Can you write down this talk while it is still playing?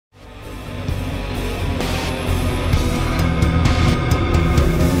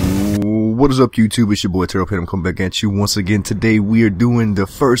What is up, YouTube? It's your boy Terrell Pit. I'm coming back at you once again. Today we are doing the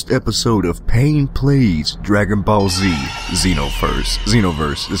first episode of Pain Plays Dragon Ball Z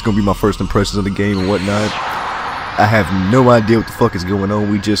Xenoverse. It's gonna be my first impressions of the game and whatnot. I have no idea what the fuck is going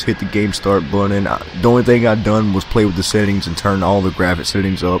on. We just hit the game start button. The only thing I've done was play with the settings and turn all the graphic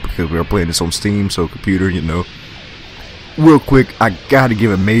settings up because we are playing this on Steam, so computer, you know. Real quick, I gotta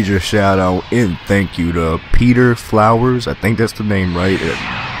give a major shout out and thank you to Peter Flowers. I think that's the name, right?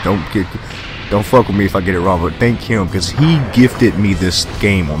 Don't fuck with me if I get it wrong, but thank him because he gifted me this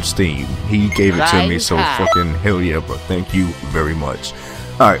game on Steam. He gave it to me, so fucking hell yeah, bro. Thank you very much.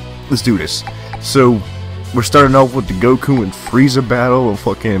 Alright, let's do this. So, we're starting off with the Goku and Frieza battle and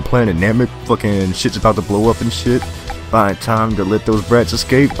fucking Planet Namek. Fucking shit's about to blow up and shit. Find time to let those brats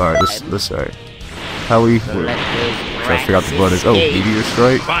escape. Alright, let's alright. How we trying to figure out the buttons. Oh, meteor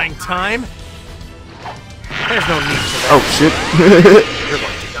strike. Buying time? There's no need for that. Oh shit.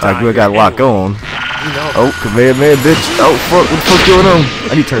 Alright, we got a lot going. Oh, Kamehameha, bitch. Oh fuck, what the fuck's going on?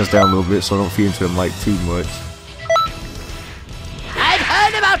 I need to turn this down a little bit so I don't feed into him like too much. I've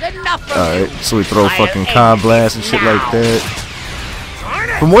heard about enough. Alright, so we throw fucking Con Blast and shit like that.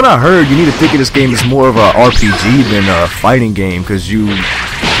 From what I heard, you need to think of this game as more of a RPG than a fighting game, because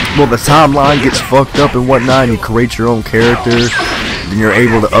well, the timeline gets fucked up and whatnot, and you create your own character, then you're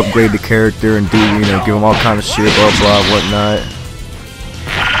able to upgrade the character and do, you know, give them all kind of shit, blah blah, whatnot.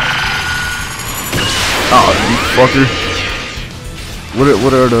 Oh, you fucker. What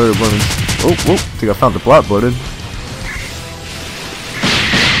are the other buttons? Oh, I think I found the block button.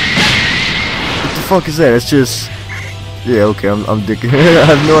 What the fuck is that? It's just... Yeah, okay, I'm dicking. I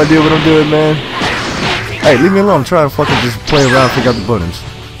have no idea what I'm doing, man. Hey, leave me alone. I'm trying to fucking just play around and figure out the buttons.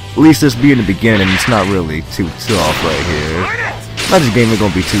 At least this be in the beginning, it's not really too off right here. Not this game ain't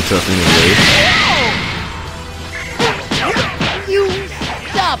gonna be too tough anyway. You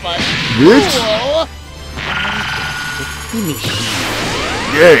stubborn Bitch! fool! Finish you.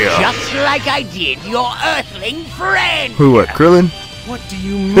 Yeah! Just like I did your earthling friend! Who, what, Krillin? What do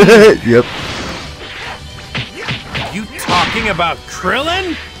you mean? Yep. You talking about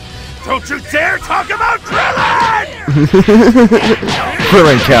Krillin? Don't you dare talk about Krillin!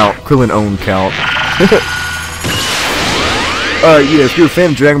 Krillin count. Krillin own count. Yeah, if you're a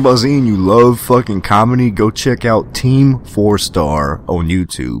fan of Dragon Ball Z and you love fucking comedy, go check out Team 4-Star on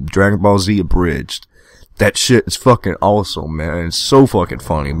YouTube. Dragon Ball Z Abridged. That shit is fucking awesome, man. It's so fucking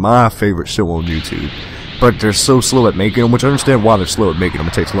funny. My favorite show on YouTube. But they're so slow at making them, which I understand why they're slow at making them.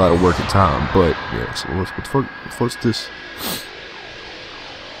 It takes a lot of work and time. But, yeah, so what the fuck's this?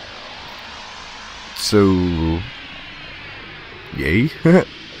 So, yay.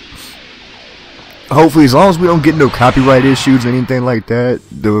 Hopefully, as long as we don't get no copyright issues or anything like that,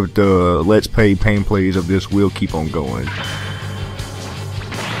 the Let's Play Pain Plays of this will keep on going.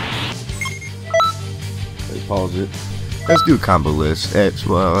 Let's pause it. Let's do a combo list. X,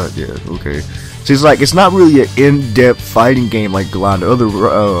 well, yeah, okay. So it's like, it's not really an in-depth fighting game like a lot of other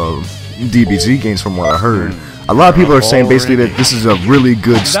DBZ games from what I heard. A lot of people are saying basically that this is a really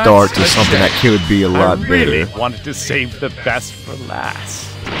good start to something that could be a lot better. I really wanted to save the best for last.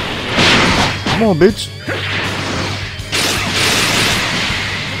 Come on, bitch.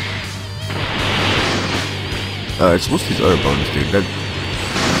 Alright, so what's these other bonus, dude?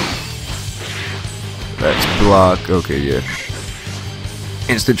 That's block. Okay, yeah.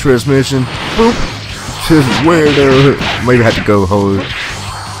 Instant transmission. Boop. Just weird. Maybe I have to go hold.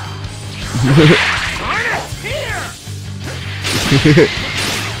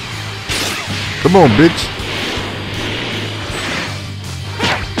 Come on, bitch.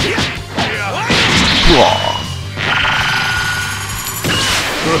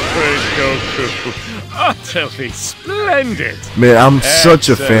 Utterly splendid. Man, I'm such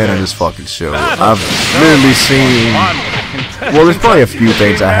a fan of this fucking show. I've literally seen... Well, there's probably a few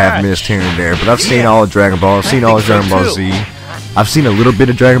things I have missed here and there, but I've seen all of Dragon Ball. I've seen all of Dragon Ball Z. I've seen a little bit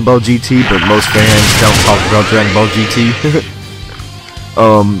of Dragon Ball GT, but most fans don't talk about Dragon Ball GT.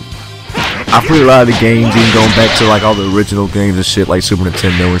 I played a lot of the games, even going back to like all the original games and shit, like Super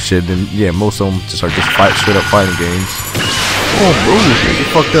Nintendo and shit. And yeah, most of them just are just straight up fighting games. Oh, bro, you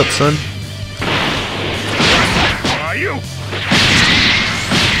fucked up, son. Are you?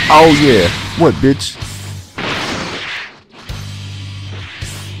 Oh yeah, what, bitch?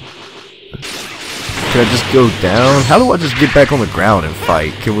 Can I just go down? How do I just get back on the ground and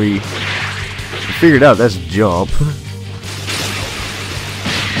fight? Can we figure it out? That's jump.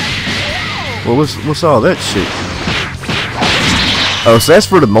 Well, what's all that shit? Oh, so that's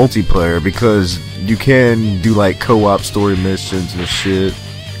for the multiplayer, because you can do like co-op story missions and shit.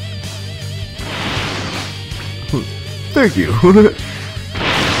 Thank you.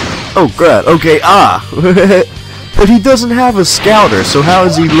 Oh god, okay, but he doesn't have a scouter, so how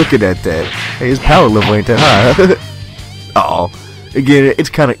is he looking at that? Hey, his power level ain't that high. Oh, again, it's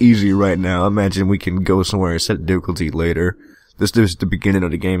kind of easy right now. I imagine we can go somewhere and set difficulty later. This is the beginning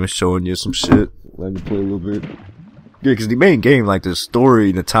of the game, is showing you some shit. Let me play a little bit. Yeah, because the main game, like the story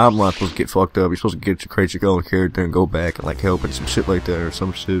and the timeline, supposed to get fucked up. You're supposed to create your own character and go back and like help and some shit like that or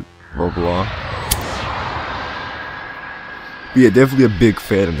some shit. Blah blah. But yeah, definitely a big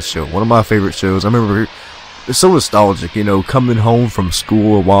fan of the show. One of my favorite shows. I remember it's so nostalgic, you know, coming home from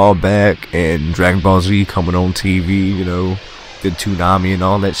school a while back and Dragon Ball Z coming on TV, you know, the Toonami and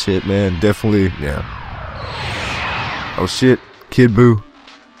all that shit, man. Definitely, yeah. Oh shit, Kid Buu.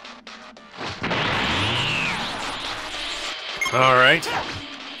 Alright.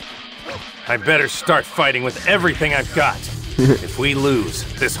 I better start fighting with everything I've got. If we lose,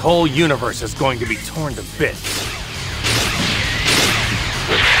 this whole universe is going to be torn to bits.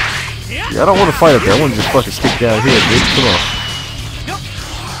 Yeah, I don't want to fight up there. I want to just fucking stick down here, bitch. Come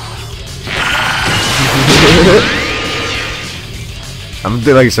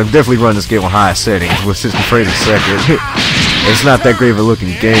on. Like I said, I'm definitely running this game on high settings, which is afraid of second. It's not that great of a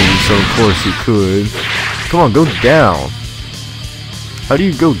looking game, so of course you could. Come on, go down. How do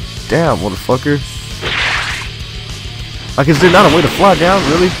you go down, motherfucker? Like, is there not a way to fly down,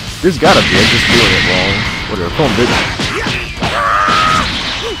 really? There's gotta be. I'm just doing it wrong. Whatever. Come on, bitch.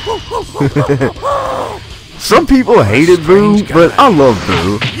 Some people hated Buu, but I love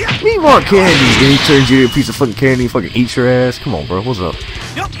Buu. We want candy, and he turns you into a piece of fucking candy and fucking eats your ass. Come on, bro. What's up?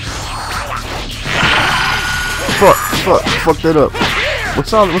 Fuck that up.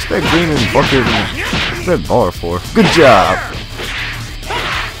 What's that green and bucket and what's that bar for? Good job.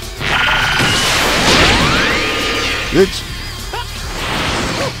 Bitch.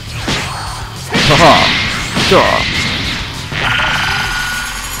 Haha. Duh.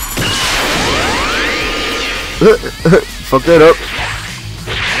 Fuck that up.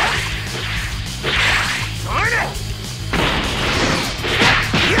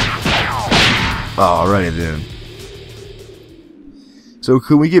 Alrighty then. So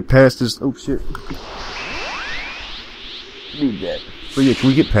can we get past this? Oh shit. Need that. So yeah, can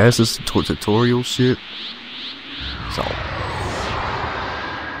we get past this tutorial shit? So.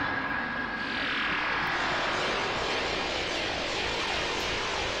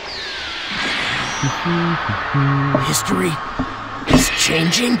 History is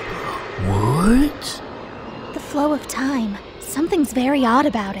changing? What? The flow of time. Something's very odd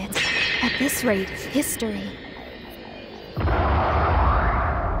about it. At this rate, history.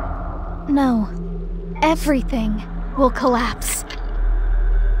 No. Everything will collapse.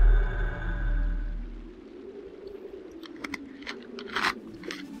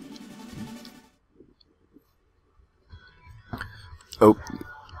 Oh.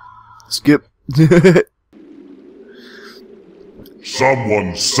 Skip.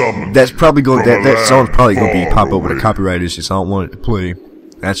 Someone summoned. That's probably going. That song's probably going to be pop up with a copyright issue, so I don't want it to play.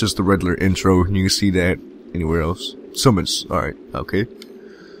 That's just the regular intro. You can see that anywhere else. Summons. All right. Okay.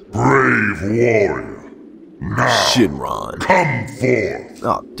 Brave warrior. Now, Shinron. come forth.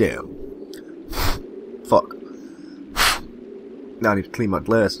 Oh damn. Fuck. Now I need to clean my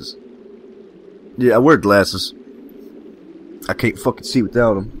glasses. Yeah, I wear glasses. I can't fucking see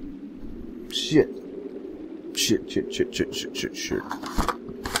without them. Shit. Shit.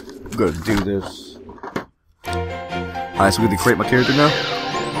 I'm gonna do this. Alright, so we get to create my character now?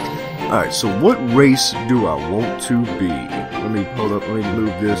 Alright, so what race do I want to be? Let me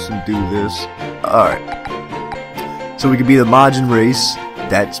move this and do this. Alright. So we can be the Majin race.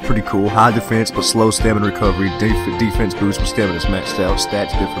 That's pretty cool. High defense, but slow stamina recovery. Defense boost, but stamina is maxed out.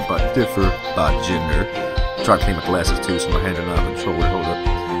 Stats differ by gender. Try to clean my glasses too, so my hands are not on the controller. Hold up.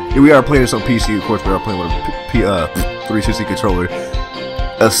 Yeah, we are playing this on PC, of course. We are playing with a 360 controller.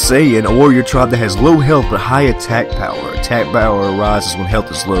 A Saiyan, a warrior tribe that has low health but high attack power. Attack power rises when health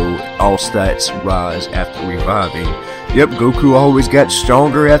is low. All stats rise after reviving. Yep, Goku always got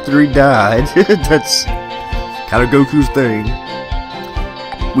stronger after he died. That's kind of Goku's thing.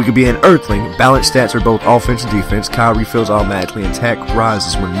 We could be an Earthling. Balanced stats are both offense and defense. Kai refills automatically. Attack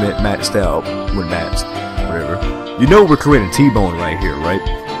rises when maxed out. When maxed. Whatever. You know we're creating T-Bone right here, right?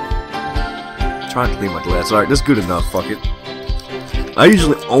 Trying to clean my glasses. Alright, that's good enough. Fuck it. I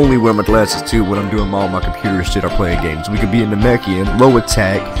usually only wear my glasses too when I'm doing all my computer shit or playing games. We could be a Namekian, low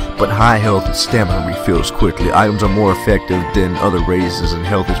attack, but high health and stamina refills quickly. Items are more effective than other races and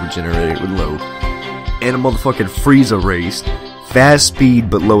health is regenerated with low. And a motherfucking Frieza race. Fast speed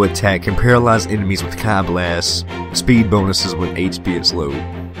but low attack can paralyze enemies with Kai Blast. Speed bonuses when HP is low.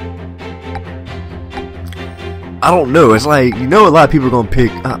 I don't know. It's like, you know, a lot of people are gonna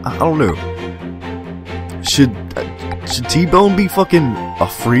pick. I don't know. Should T-Bone be fucking a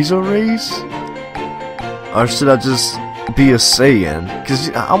Frieza race, or should I just be a Saiyan? Cause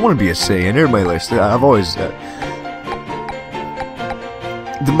I want to be a Saiyan. Everybody likes that. I've always the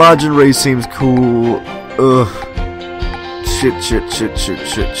Majin race seems cool. Ugh. Shit.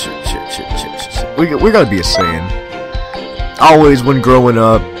 We gotta be a Saiyan. Always, when growing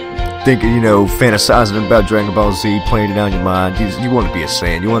up, thinking, you know, fantasizing about Dragon Ball Z, playing it down your mind, you want to be a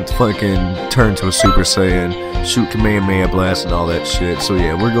Saiyan. You want to fucking turn to a Super Saiyan, shoot Kamehameha Blast and all that shit. So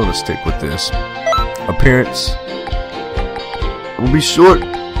yeah, we're gonna stick with this. Appearance will be short.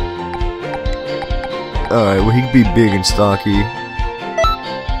 Alright, well, he can be big and stocky.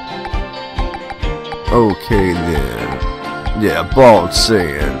 Okay then. Yeah, bald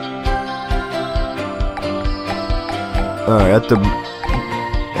Saiyan. Alright,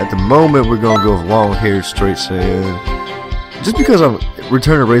 at the moment, we're gonna go with long-haired, straight Saiyan. Just because I'm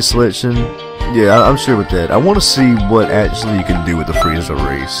return to race selection, yeah, I'm sure with that. I want to see what actually you can do with the Frieza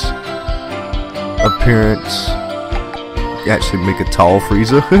race. Appearance, you actually make a tall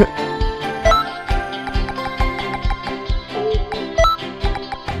Frieza.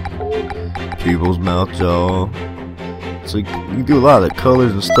 Pupils, mouth, jaw. So you can do a lot of the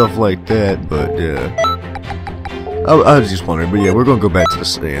colors and stuff like that, but yeah. I was just wondering, but yeah, we're gonna go back to the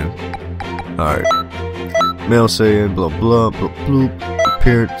Saiyan. Alright. Male Saiyan, blah blah blah bloop.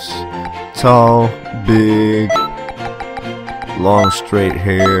 Appearance, tall, big, long straight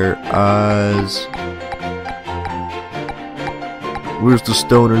hair, eyes. Where's the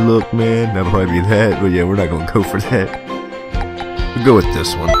stoner look, man? That'll probably be that, but yeah, we're not gonna go for that. We'll go with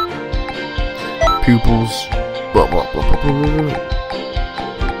this one. Pupils, blah blah blah blah blah.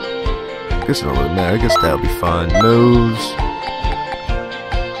 I guess it don't really matter. I guess that'll be fine. Nose.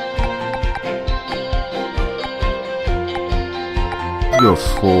 Let's go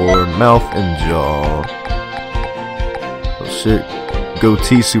for mouth and jaw. Oh shit.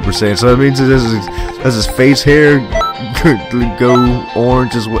 Goatee Super Saiyan. So that means does his face hair go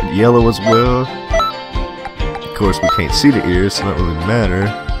orange as well, yellow as well? Of course, we can't see the ears, so that doesn't really matter.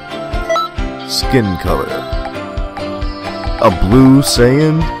 Skin color. A blue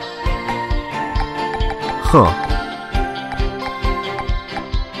Saiyan? Huh.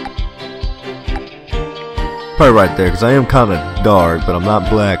 Probably right there, because I am kind of dark, but I'm not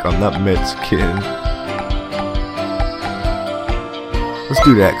black, I'm not Mexican. Let's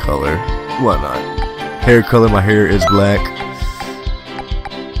do that color. Why not? Hair color, my hair is black.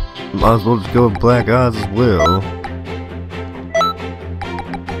 Might as well just go with black eyes as well.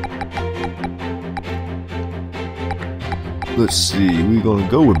 Let's see, we're gonna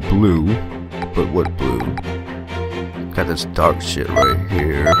go with blue. But what blue? Got this dark shit right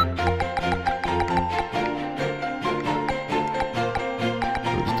here.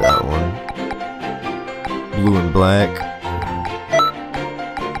 What's that one? Blue and black.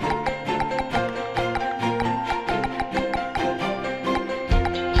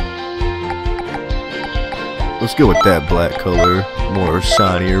 Let's go with that black color. More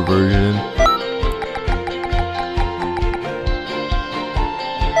shinier version.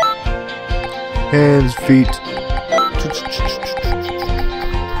 Hands, feet.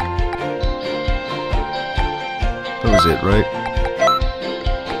 That was it, right?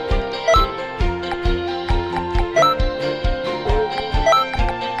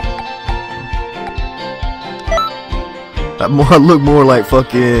 I look more like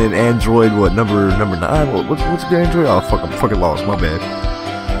fucking Android. What number 9? What's the Android? Oh fuck! I'm fucking lost. My bad.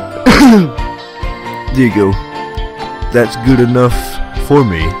 There you go. That's good enough for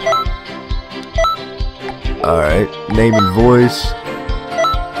me. Alright, name and voice.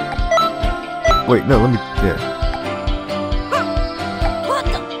 Wait, no, let me, yeah.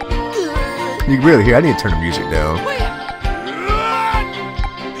 You can really hear, I need to turn the music down.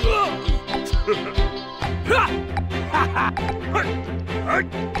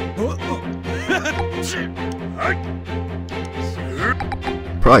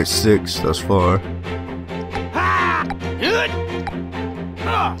 Probably 6 thus far.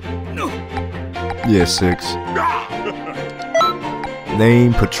 Yeah, 6.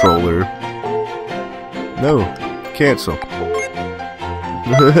 Name, Patroller. No, cancel.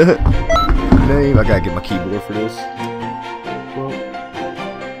 Name, I gotta get my keyboard for this.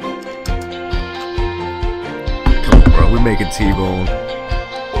 Come on, bro, we're making T-Bone.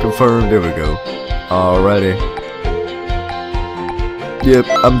 Confirmed, there we go. Alrighty. Yep,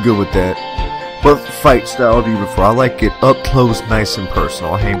 I'm good with that. What fight style do you prefer? I like it up close, nice and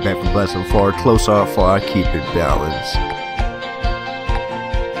personal. I hang back from blast and far, close or far, I keep it balanced.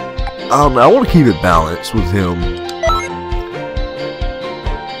 I want to keep it balanced with him.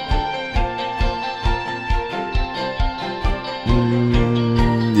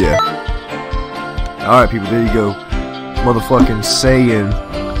 Yeah. Alright, people, there you go. Motherfucking Saiyan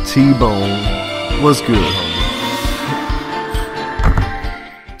T-Bone. What's good, homie?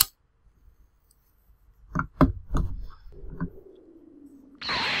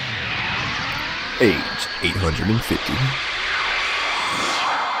 Age 850.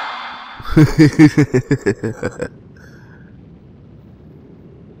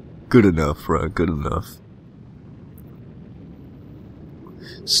 Good enough, right? Good enough.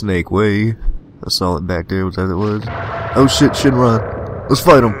 Snake Way. I saw it back there. Was that what it was? Oh shit! Shinron. Let's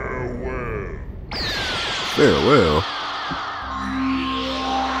fight him. Farewell.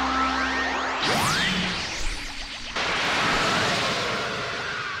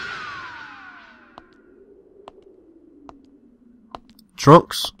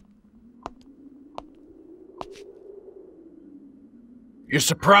 Trunks. You're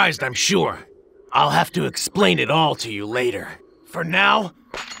surprised, I'm sure. I'll have to explain it all to you later. For now,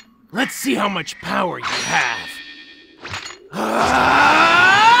 let's see how much power you have.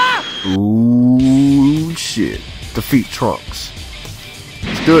 Ooh, shit. Defeat Trunks.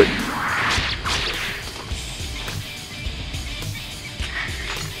 Let's do it.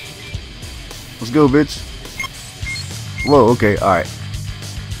 Let's go, bitch. Whoa, okay, alright.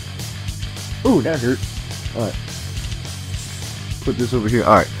 Ooh, that hurt. Alright. Put this over here.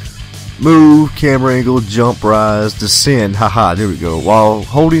 Alright. Move, camera angle, jump, rise, descend. Haha, there we go. While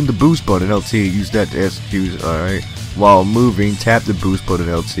holding the boost button LT, use that to execute. Alright. While moving, tap the boost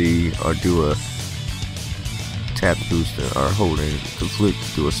button LT or do a tap boost or holding conflict,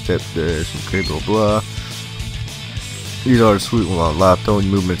 do a step dash, okay, blah blah. These are the sweet while locked on.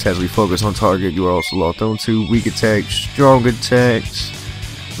 Your movement attacks focus on target. You are also locked on to weak attacks, strong attacks,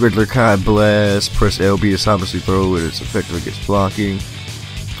 regular kind blast. Press LB to simultaneously throw it. It's effective against blocking.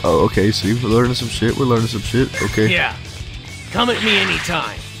 Oh, okay. See, we're learning some shit. We're learning some shit. Okay. Yeah. Come at me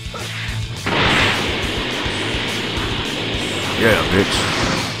anytime. Yeah, bitch.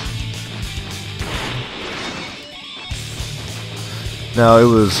 Now it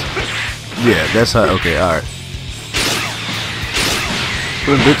was. Yeah, that's how. Okay, all right.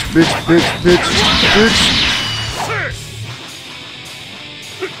 Bitch, bitch, bitch, bitch, bitch.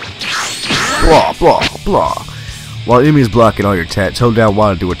 Blah, blah, blah. While enemies blocking all your attacks, hold down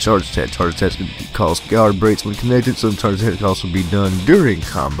Y to do a charge attack. Charge attacks can cause guard breaks when connected. Some charge attacks can also be done during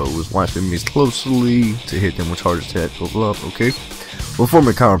combos. Watch enemies closely to hit them with charge attack. Blah, blah, okay. When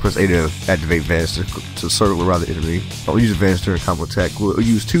forming a combo, press A to activate Vanish to circle around the enemy. Don't use Vanish during combo attack. We'll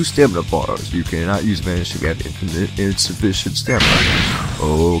use 2 stamina bars. You cannot use Vanish if you have insufficient stamina.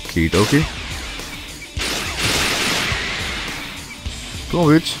 Okie dokie. Come on,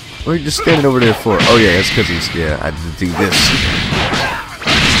 bitch. What are you just standing over there for? Oh yeah, that's because he's, yeah, I had to do this.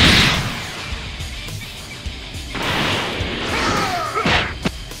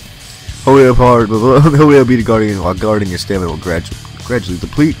 Hold it up hard, hold it up, be the guardian while guarding your stamina will gradually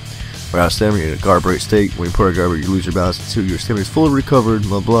deplete. Without stamina, you're in a guard break state. When you put a guard break, you lose your balance until your stamina is fully recovered,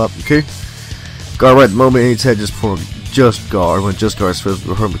 blah blah, okay? Guard right at the moment, any attack just perform just guard. When just guard is supposed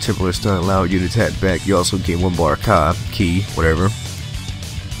to hurt with temporary stun, allow you to attack back. You also gain 1 bar key, whatever.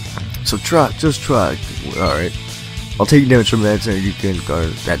 So just try. Alright. I'll take damage from that and you can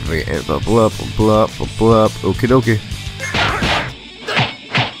guard activate and blah blah blah blah blah blah. Okay dokie.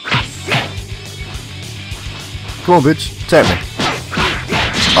 Come on, bitch. Tap me.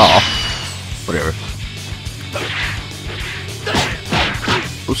 Aw. Whatever.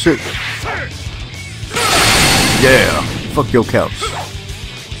 Oh shit. Yeah. Fuck your couch.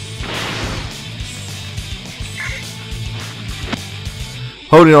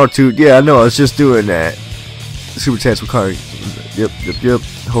 Holding R2. Yeah, I know. I was just doing that. Super attacks requiring. Yep.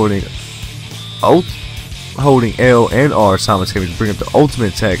 Holding Alt. Holding L and R simultaneously bring up the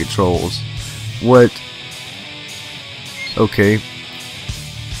ultimate attack controls. What? Okay.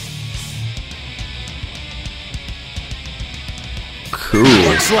 Cool.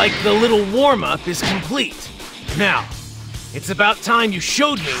 Looks like the little warm-up is complete. Now, it's about time you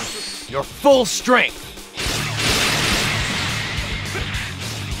showed me your full strength.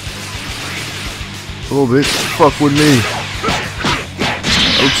 Oh bitch, fuck with me.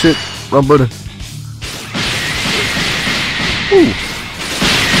 Oh shit, wrong button. Ooh.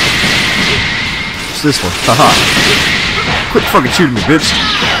 What's this one? Haha. Quit fucking shooting me, bitch.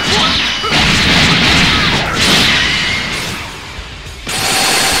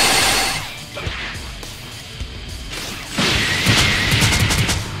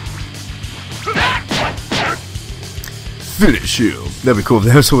 Finish him. That'd be cool if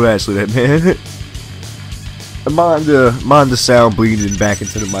that was what actually that man. Mind the sound bleeding back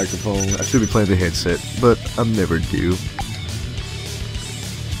into the microphone. I should be playing the headset, but I never do.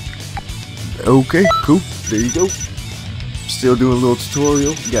 Okay, cool. There you go. Still doing a little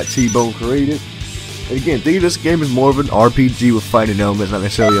tutorial. You got T-Bone created. And again, think of this game as more of an RPG with fighting elements, not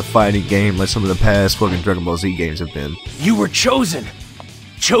necessarily a fighting game like some of the past fucking Dragon Ball Z games have been. You were chosen.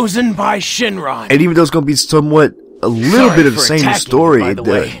 Chosen by Shinron. And even though it's going to be somewhat a little Sorry bit of the for same attacking, story, by the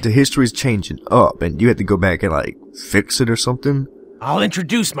way. the history's changing up, and you have to go back and like fix it or something. I'll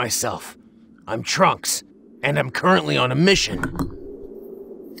introduce myself. I'm Trunks, and I'm currently on a mission.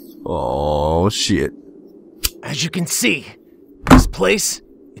 Oh shit. As you can see, this place,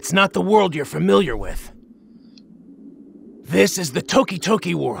 it's not the world you're familiar with. This is the Toki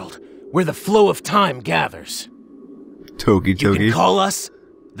Toki world, where the flow of time gathers. Toki You Toki. can call us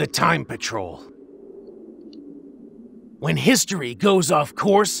the Time Patrol. When history goes off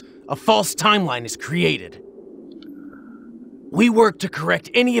course, a false timeline is created. We work to correct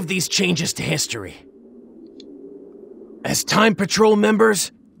any of these changes to history. As Time Patrol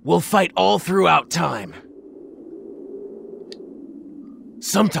members, we'll fight all throughout time.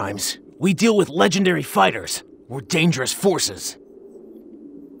 Sometimes, we deal with legendary fighters or dangerous forces.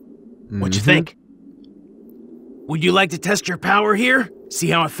 What you think? Would you like to test your power here? See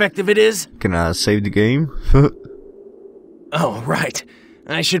how effective it is? Can I save the game? Oh, right.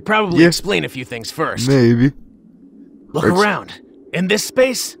 I should probably explain a few things first. Maybe. Look around. In this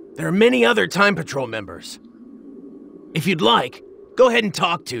space, there are many other Time Patrol members. If you'd like, go ahead and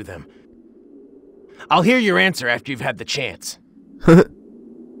talk to them. I'll hear your answer after you've had the chance.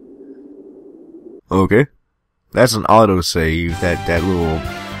 Okay. That's an autosave, that little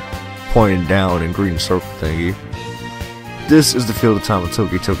pointing down and green circle thingy. This is the field of time of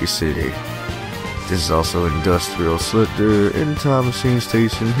Toki Toki City. This is also an industrial sector and time machine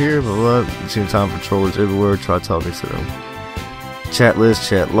station here, blah blah. You see time patrollers everywhere, try talking to them. Chat list,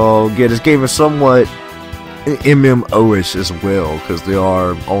 chat log. Yeah, this game is somewhat MMO-ish as well, because there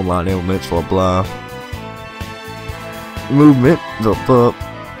are online elements, blah blah. Movement, up,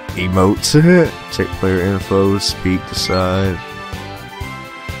 emotes, check player info, speak, decide.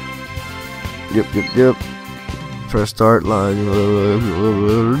 Yep. Press start line.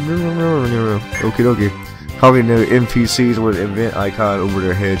 Okie dokie. Talking to NPCs with an event icon over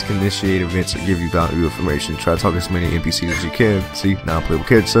their heads can initiate events that give you valuable information. Try talking to as many NPCs as you can. See, now I play with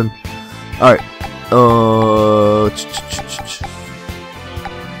kids, son. Alright.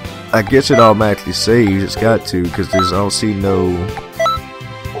 I guess it automatically saves. It's got to, because I don't see no.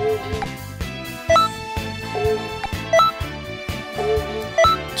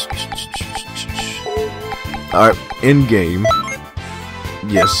 Alright, in game.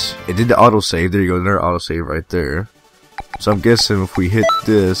 Yes, it did the autosave. There you go, another autosave right there. So I'm guessing if we hit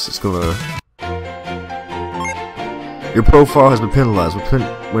this, it's gonna. Your profile has been penalized.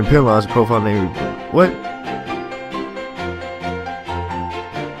 When penalized, your profile name. What?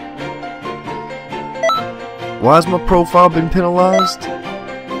 Why has my profile been penalized?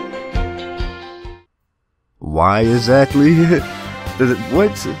 Why exactly?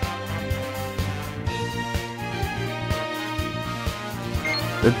 What?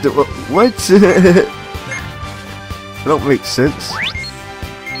 What? That don't make sense.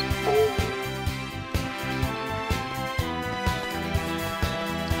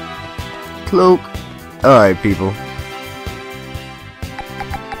 Cloak. Alright, people.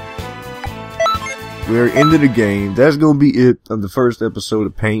 We're into the game. That's gonna be it on the first episode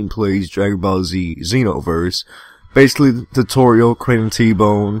of Pain Plays Dragon Ball Z Xenoverse. Basically, the tutorial, creating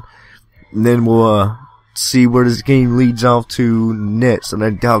T-Bone. And then we'll, see where this game leads off to next. And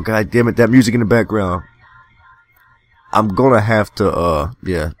then, oh god damn it, that music in the background. I'm gonna have to,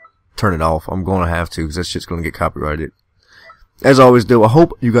 turn it off. I'm gonna have to, because that shit's gonna get copyrighted. As always, though, I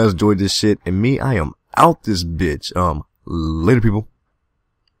hope you guys enjoyed this shit. And me, I am out this bitch. Later, people.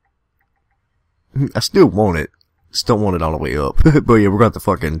 I still want it. Just don't want it all the way up. But yeah, we're gonna have to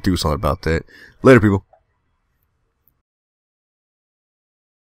fucking do something about that. Later, people.